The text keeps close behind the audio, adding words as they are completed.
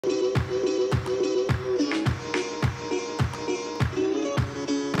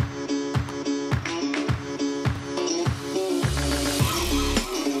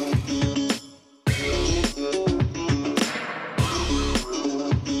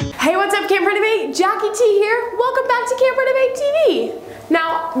Hey, what's up, Camp Renovate? Jackie T here. Welcome back to Camp Renovate TV.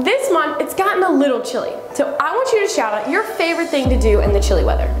 Now, this month, it's gotten a little chilly, so I want you to shout out your favorite thing to do in the chilly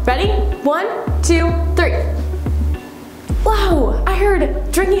weather. Ready? 1, 2, 3. Whoa, I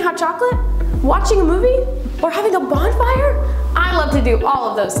heard drinking hot chocolate, watching a movie, or having a bonfire. I love to do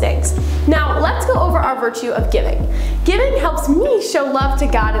all of those things. Now, let's go over our virtue of giving. Giving helps me show love to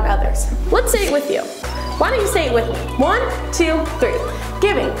God and others. Let's say it with you. Why don't you say it with me? 1, 2, 3.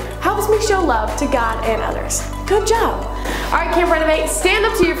 Giving helps me show love to God and others. Good job. All right, Camp Renovate, stand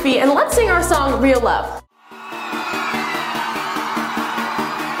up to your feet and let's sing our song, Real Love.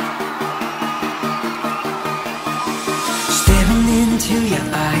 Staring into your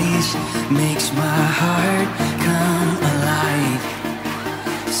eyes makes my heart come alive.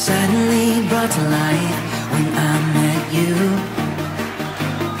 Suddenly brought to life when I met you.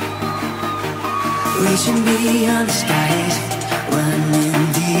 Reaching beyond the skies, running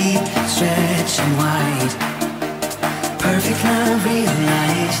deep, stretching wide. Perfect love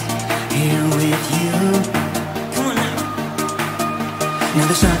realized, here with you. Come on now. Now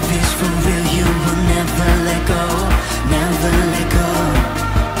this love is for real, you will never let go, never let go.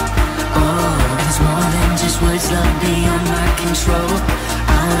 Oh, it's more than just words, love beyond my control,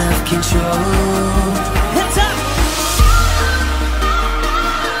 out of control. Hands up!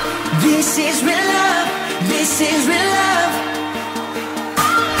 This is real love, this is real love.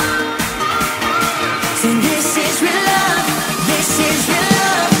 Say this is real love, this is real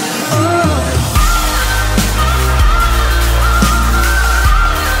love. Oh.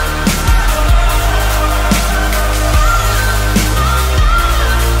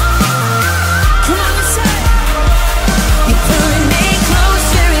 Come on, let's say you're pulling me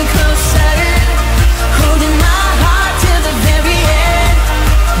closer and closer, holding my heart to the very end.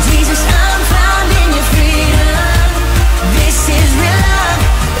 Jesus, I'm found in your freedom. This is real love,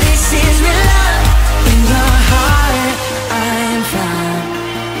 this is real love. In your heart I am found.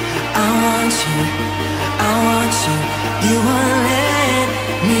 I want you, I want you. You won't let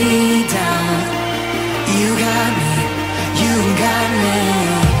me down. You got me, you got me.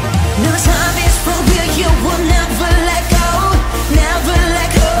 No time is for real, you will never let go, never let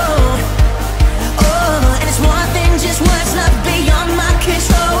go. Oh, and it's more than just words, love beyond my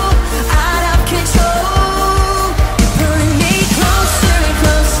control, out of control. You're pulling me closer and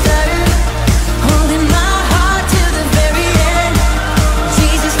closer, holding my heart to the very end.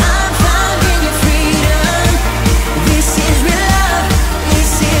 Jesus, I'm found in your freedom. This is real love,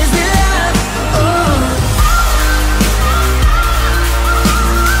 this is real love. Oh.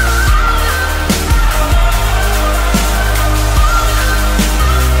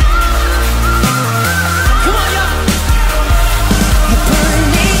 Come on, y'all. You're pulling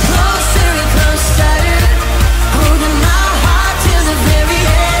me closer and closer, holding my heart to the very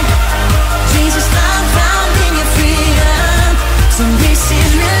end. Jesus, I'm found in your freedom. So this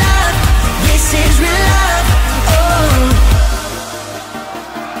is real love, this is real love. Oh.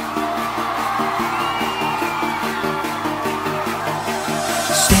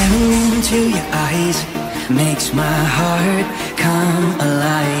 Staring into your eyes makes my heart come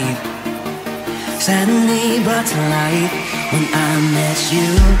alive. Suddenly brought to life when I met you.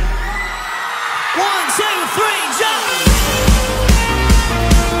 1, 2, 3, jump!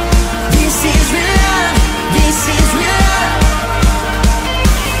 This is real love, this is real love.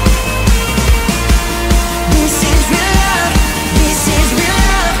 This is real love, this is real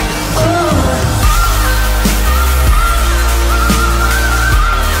love. Oh.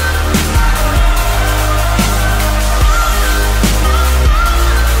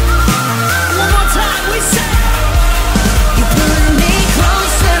 One more time, we say you're pulling me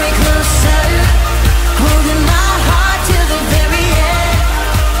closer and closer, holding my heart to the very end.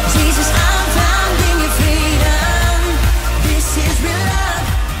 Jesus, I'm found in your freedom. This is real love,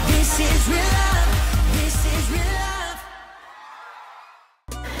 this is real love, this is real love.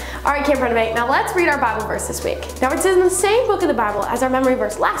 All right, Camp Renovate, now let's read our Bible verse this week. Now it's in the same book of the Bible as our memory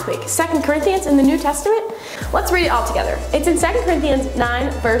verse last week, 2 Corinthians in the New Testament. Let's read it all together. It's in 2 Corinthians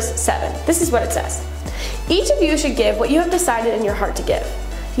 9, verse 7. This is what it says. Each of you should give what you have decided in your heart to give.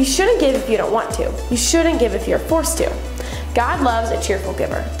 You shouldn't give if you don't want to. You shouldn't give if you're forced to. God loves a cheerful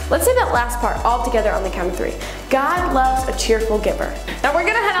giver. Let's say that last part all together on the count of 3. God loves a cheerful giver. Now we're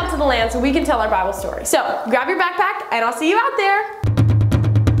gonna head out to the land so we can tell our Bible story. So grab your backpack and I'll see you out there.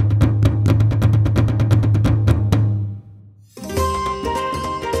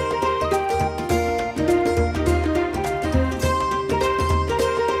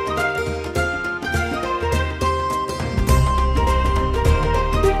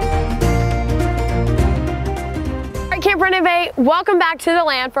 Renovate, Welcome back to the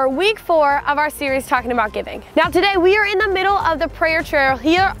land for week 4 of our series talking about giving. Now today we are in the middle of the prayer trail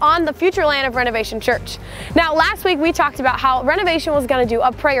here on the future land of Renovation Church. Now last week we talked about how Renovation was going to do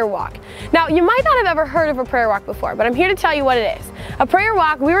a prayer walk. Now you might not have ever heard of a prayer walk before, but I'm here to tell you what it is. A prayer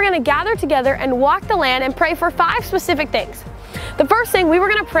walk, we were going to gather together and walk the land and pray for 5 specific things. The first thing, we were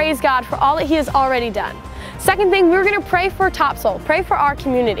going to praise God for all that He has already done. Second thing, we were going to pray for Topsoil, pray for our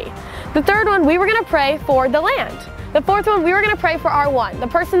community. The third one, we were going to pray for the land. The fourth one, we were going to pray for our one, the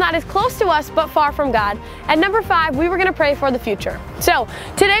person that is close to us but far from God. And number 5, we were going to pray for the future. So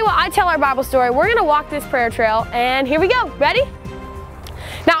today while I tell our Bible story, we're going to walk this prayer trail, and here we go. Ready?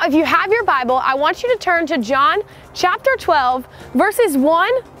 Now if you have your Bible, I want you to turn to John chapter 12, verses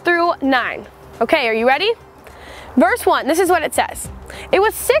 1 through 9. Okay, are you ready? Verse 1, this is what it says. It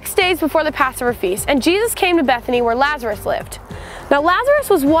was 6 days before the Passover feast, and Jesus came to Bethany where Lazarus lived. Now Lazarus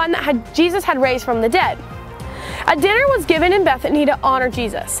was one that Jesus had raised from the dead. A dinner was given in Bethany to honor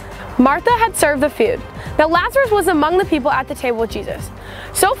Jesus. Martha had served the food. Now Lazarus was among the people at the table with Jesus.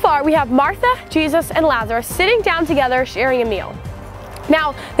 So far we have Martha, Jesus, and Lazarus sitting down together sharing a meal.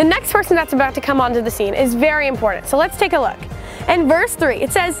 Now the next person that's about to come onto the scene is very important, so let's take a look. In verse 3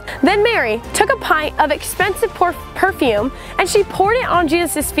 it says, "Then Mary took a pint of expensive perfume and she poured it on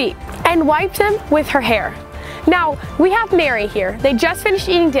Jesus' feet and wiped them with her hair." Now, we have Mary here. They just finished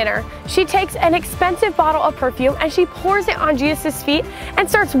eating dinner. She takes an expensive bottle of perfume and she pours it on Jesus' feet and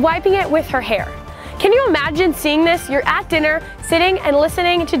starts wiping it with her hair. Can you imagine seeing this? You're at dinner, sitting and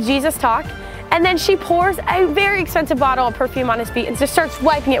listening to Jesus talk, and then she pours a very expensive bottle of perfume on his feet and just starts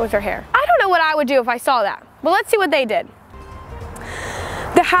wiping it with her hair. I don't know what I would do if I saw that. Well, let's see what they did.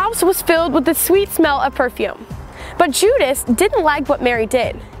 The house was filled with the sweet smell of perfume. But Judas didn't like what Mary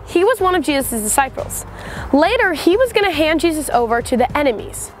did. He was one of Jesus' disciples. Later, he was going to hand Jesus over to the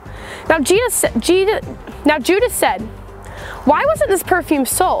enemies. Now Judas said, "Why wasn't this perfume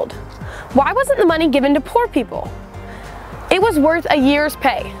sold? Why wasn't the money given to poor people? It was worth a year's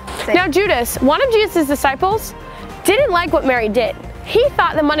pay." Now Judas, one of Jesus' disciples, didn't like what Mary did. He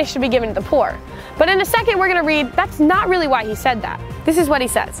thought the money should be given to the poor. But in a second, we're going to read that's not really why he said that. This is what he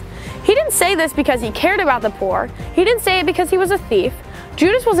says. He didn't say this because he cared about the poor. He didn't say it because he was a thief.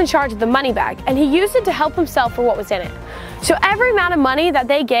 Judas was in charge of the money bag, and he used it to help himself for what was in it. So every amount of money that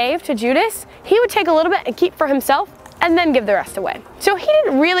they gave to Judas, he would take a little bit and keep for himself, and then give the rest away. So he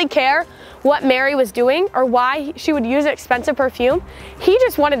didn't really care what Mary was doing or why she would use expensive perfume. He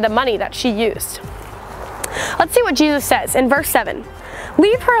just wanted the money that she used. Let's see what Jesus says in verse 7.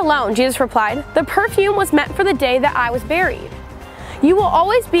 "Leave her alone," Jesus replied. "The perfume was meant for the day that I was buried. You will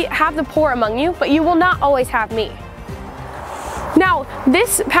always have the poor among you, but you will not always have me." Now,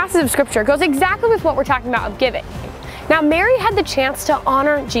 this passage of scripture goes exactly with what we're talking about of giving. Now, Mary had the chance to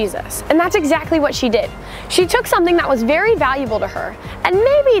honor Jesus, and that's exactly what she did. She took something that was very valuable to her, and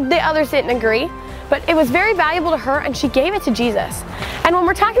maybe the others didn't agree, but it was very valuable to her, and she gave it to Jesus. And when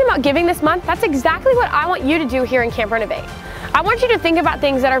we're talking about giving this month, that's exactly what I want you to do here in Camp Renovate. I want you to think about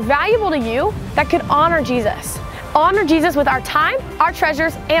things that are valuable to you that could honor Jesus. Honor Jesus with our time, our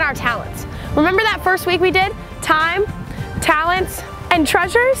treasures, and our talents. Remember that first week we did? Time, talents, and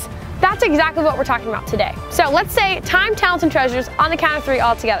treasures? That's exactly what we're talking about today. So let's say time, talents, and treasures on the count of 3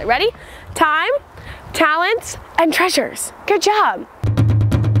 all together. Ready? Time, talents, and treasures. Good job.